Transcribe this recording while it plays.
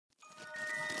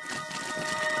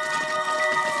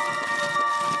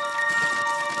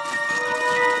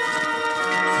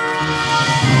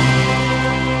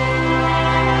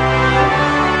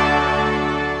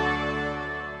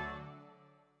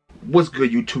What's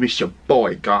good, YouTube? It's your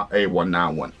boy God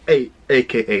A1918,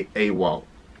 aka AWOL.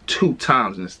 2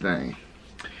 times in this thing.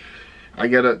 I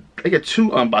get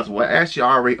 2 unboxed. Well, actually,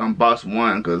 I already unboxed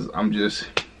 1 because I'm just,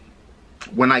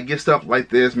 when I get stuff like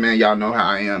this, man, y'all know how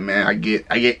I am, man. I get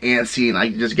antsy and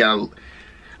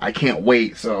I can't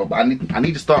wait. So I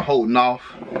need to start holding off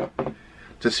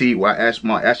to see what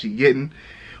I'm actually getting.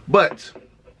 But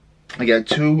I got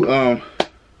 2,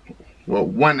 well,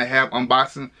 1.5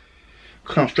 unboxing.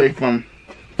 Come straight from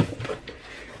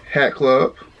Hat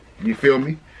Club, you feel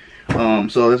me?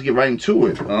 So let's get right into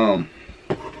it.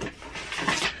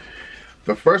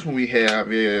 The first one we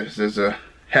have is a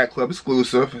Hat Club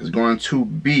exclusive. It's going to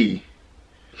be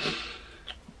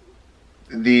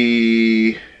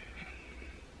the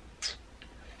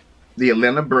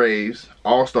Atlanta Braves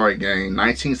All-Star Game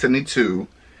 1972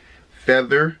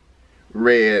 feather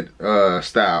red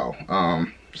style.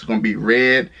 It's gonna be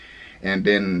red, and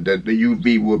then the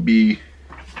UV will be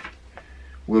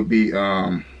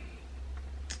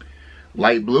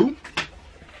light blue.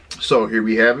 So here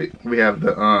we have it. We have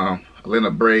the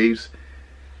Atlanta Braves,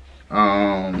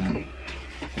 what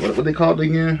they called it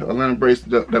again? Atlanta Braves,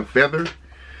 the feather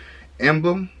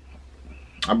emblem.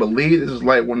 I believe this is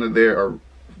like one of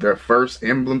their first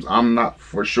emblems. I'm not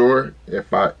for sure.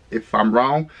 If I'm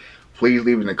wrong, please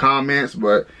leave in the comments.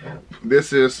 But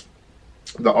this is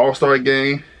the All-Star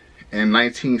Game in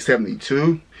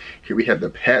 1972. Here we have the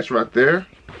patch right there.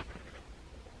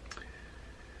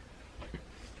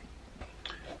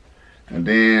 And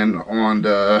then on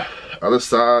the other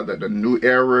side, the New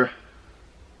Era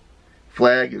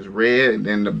flag is red. And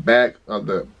then the back of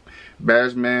the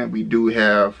batsman, we do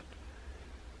have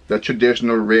the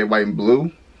traditional red, white, and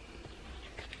blue.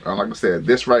 Like I said,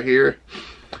 this right here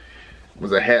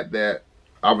was a hat that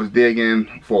I was digging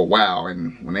for a while,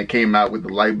 and when they came out with the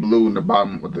light blue in the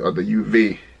bottom of the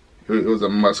UV, it was a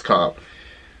must cop.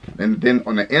 And then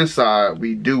on the inside,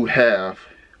 we do have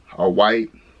a white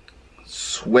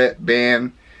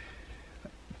sweatband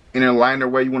inner liner,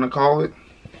 where you want to call it.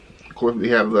 Of course, we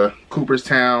have the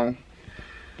Cooperstown,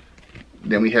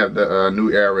 then we have the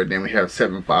New Era, then we have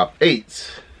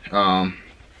 758.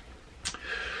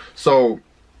 So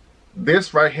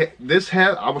this right here, this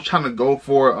hat, I was trying to go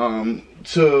for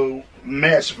to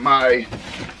match my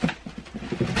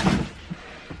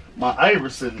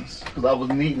Iversons, because I was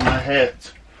needing my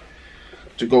hat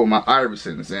to go with my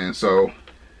Iversons, and so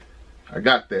I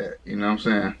got that, you know what I'm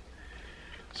saying?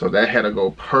 So that had to go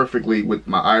perfectly with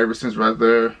my Iversons right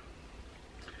there.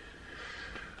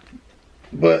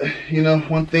 But you know,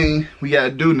 one thing we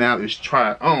gotta do now is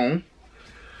try it on.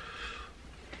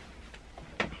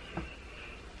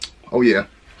 Oh yeah.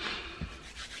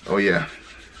 Oh yeah.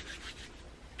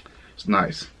 It's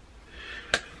nice.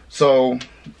 So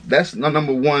that's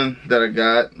number 1 that I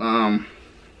got.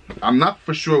 I'm not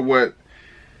for sure what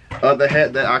other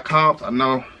hat that I copped. I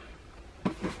know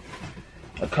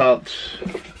I copped,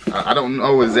 I don't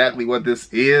know exactly what this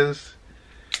is,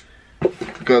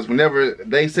 because whenever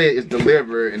they say it's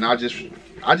delivered, and I just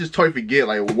totally forget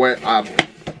like what I've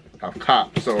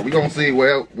copped. So we gonna see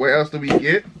where else do we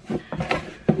get.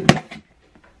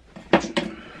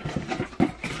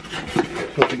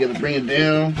 Put together, bring it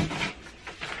down.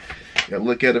 Gotta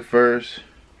look at it first.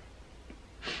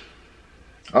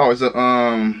 Oh, it's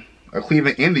a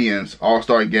Cleveland Indians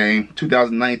All-Star Game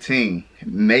 2019.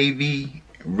 Navy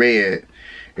red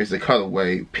is the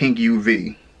colorway, pink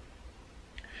UV.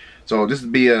 So this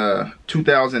would be a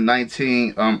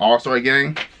 2019 All-Star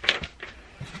Game.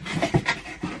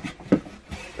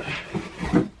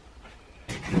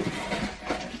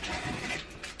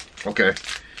 Okay.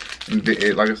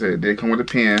 Like I said, it did come with a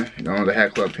pen, you know, the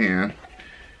Hat Club pen.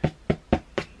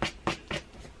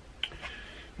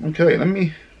 Okay, let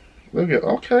me look at.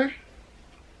 Okay.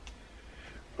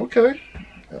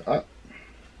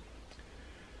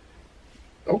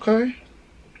 Okay.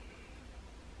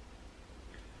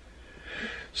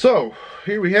 So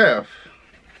here we have.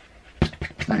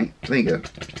 I think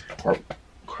of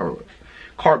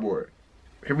cardboard.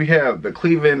 Here we have the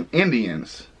Cleveland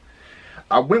Indians.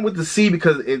 I went with the C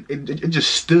because it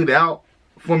just stood out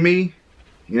for me.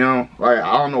 You know, like,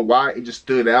 I don't know why, it just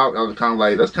stood out. I was kind of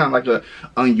like, that's kind of like a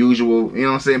unusual, you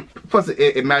know what I'm saying? Plus,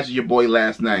 it matches your boy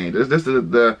last name. This is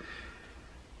the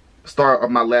start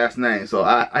of my last name, so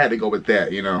I had to go with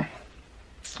that, you know.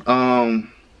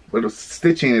 But the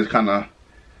stitching is kind of,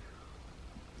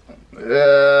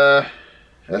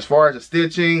 as far as the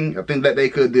stitching, I think that they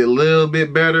could do a little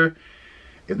bit better.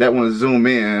 If that one zoom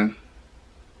in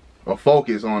or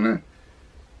focus on it.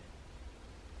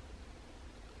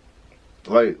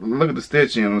 Like, look at the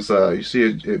stitching on the side. You see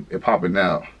it popping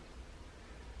out.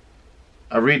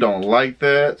 I really don't like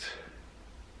that.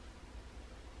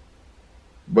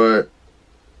 But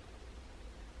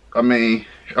I mean,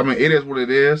 it is what it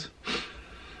is.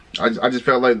 I just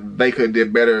felt like they could have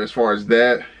did better as far as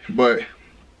that. But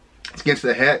against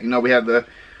the hat, you know, we have the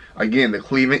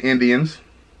Cleveland Indians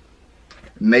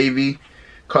navy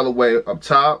colorway up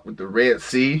top with the red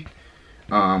C.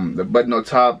 The button on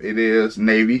top, it is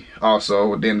navy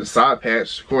also. Then the side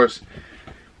patch, of course,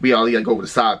 we all gotta go with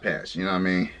the side patch. You know what I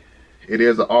mean? It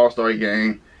is an All-Star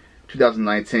game,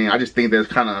 2019. I just think that's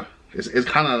it's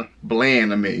kind of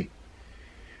bland to me.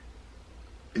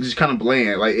 It's just kind of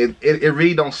bland. Like it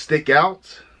really don't stick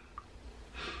out.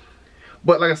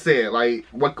 But like I said, like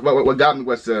what got me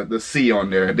was the C on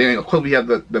there. Then of course we have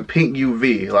the pink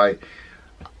UV. Like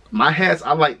my hats,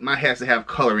 I like my hats to have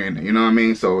color in it. You know what I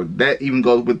mean? So that even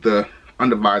goes with the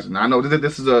undervisor. Now I know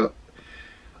this is a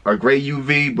gray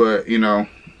UV, but you know,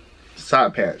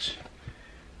 side patch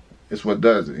is what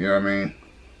does it. You know what I mean?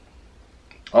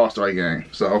 All-Star game.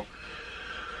 So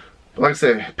like I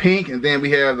said, pink, and then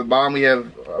we have the bottom. We have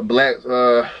a black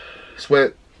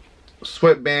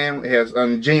sweatband. It has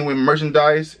genuine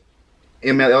merchandise,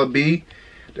 MLB,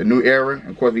 the new era. And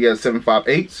of course, we got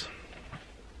 758s.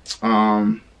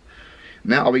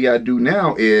 Now all we gotta do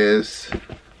now is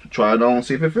try it on,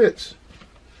 see if it fits.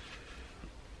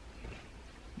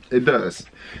 It does.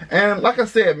 And like I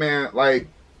said, man, like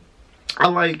I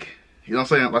like, you know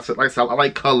what I'm saying? Like I said, I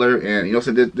like color, and you know what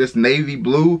I'm saying, this navy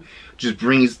blue just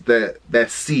brings that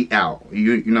C out.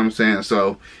 You know what I'm saying?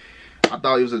 So I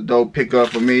thought it was a dope pickup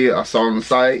for me. I saw it on the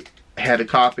site, had to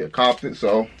copy it,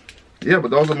 so yeah. But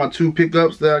those are my two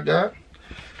pickups that I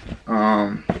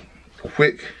got.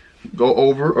 Quick go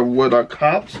over of what I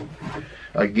copped.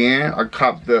 Again, I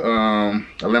copped the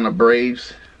Atlanta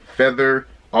Braves Feather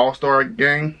All-Star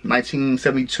Game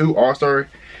 1972 All-Star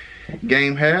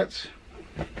Game hats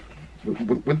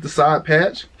with the side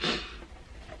patch.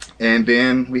 And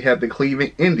then we have the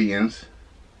Cleveland Indians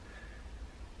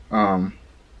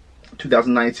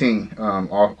 2019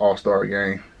 All-Star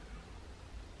Game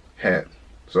hat.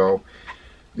 So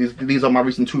these are my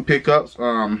recent two pickups.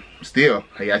 Still,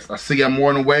 hey, I see I'm more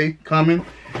on the way coming,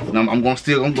 and I'm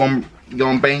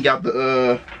gonna bang out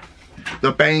the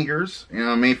bangers. You know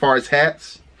what I mean, as far as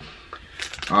hats.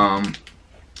 Yeah,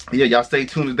 y'all stay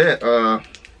tuned to that.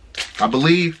 I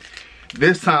believe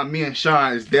this time me and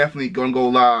Sean is definitely gonna go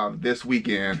live this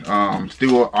weekend.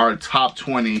 Do our top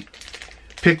 20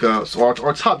 pickups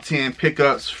or top 10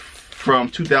 pickups from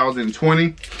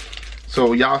 2020.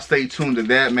 So y'all stay tuned to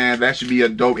that, man. That should be a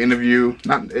dope interview.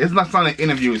 It's not an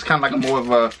interview. It's kind of like more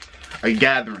of a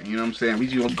gathering. You know what I'm saying? We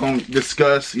just gonna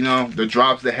discuss, you know, the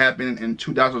drops that happened in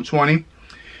 2020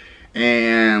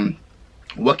 and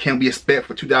what can we expect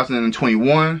for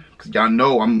 2021. Cause y'all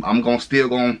know I'm still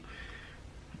gonna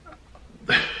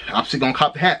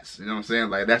cop the hats. You know what I'm saying?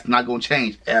 Like that's not gonna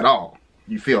change at all.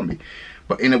 You feel me?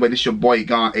 But anyway, this your boy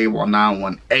Gone AWOL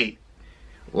 918.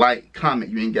 Like, comment.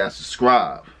 You ain't gotta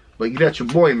subscribe. But you got your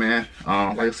boy, man.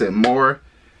 Like I said, more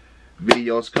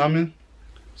videos coming.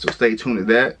 So stay tuned to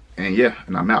that. And yeah,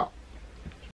 and I'm out.